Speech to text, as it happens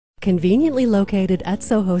Conveniently located at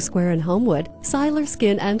Soho Square in Homewood, Seiler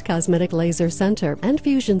Skin and Cosmetic Laser Center and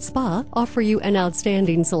Fusion Spa offer you an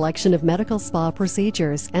outstanding selection of medical spa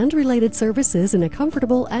procedures and related services in a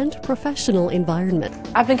comfortable and professional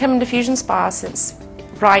environment. I've been coming to Fusion Spa since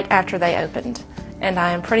right after they opened, and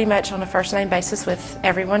I am pretty much on a first-name basis with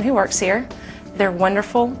everyone who works here. They're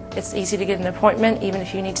wonderful. It's easy to get an appointment, even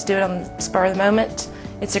if you need to do it on the spur of the moment.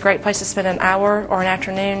 It's a great place to spend an hour or an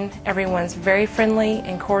afternoon. Everyone's very friendly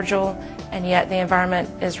and cordial, and yet the environment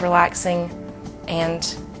is relaxing and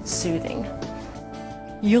soothing.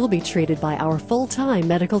 You'll be treated by our full-time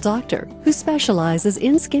medical doctor who specializes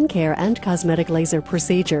in skincare and cosmetic laser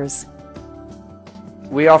procedures.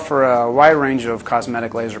 We offer a wide range of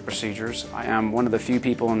cosmetic laser procedures. I am one of the few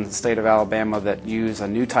people in the state of Alabama that use a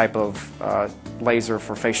new type of laser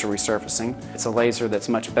for facial resurfacing. It's a laser that's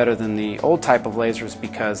much better than the old type of lasers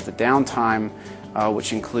because the downtime,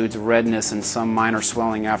 which includes redness and some minor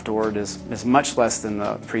swelling afterward, is much less than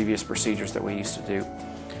the previous procedures that we used to do.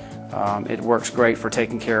 It works great for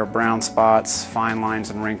taking care of brown spots, fine lines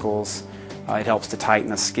and wrinkles. It helps to tighten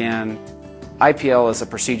the skin. IPL is a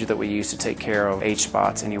procedure that we use to take care of age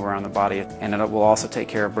spots anywhere on the body, and it will also take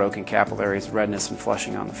care of broken capillaries, redness, and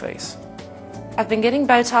flushing on the face. I've been getting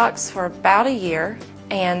Botox for about a year,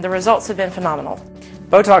 and the results have been phenomenal.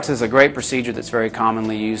 Botox is a great procedure that's very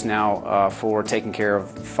commonly used now for taking care of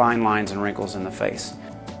fine lines and wrinkles in the face.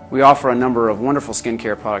 We offer a number of wonderful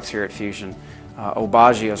skincare products here at Fusion.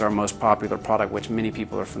 Obagi is our most popular product, which many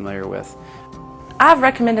people are familiar with. I've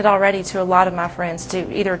recommended already to a lot of my friends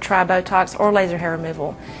to either try Botox or laser hair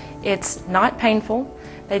removal. It's not painful.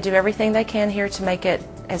 They do everything they can here to make it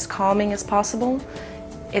as calming as possible.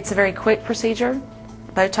 It's a very quick procedure,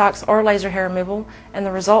 Botox or laser hair removal, and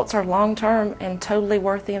the results are long-term and totally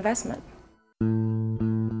worth the investment.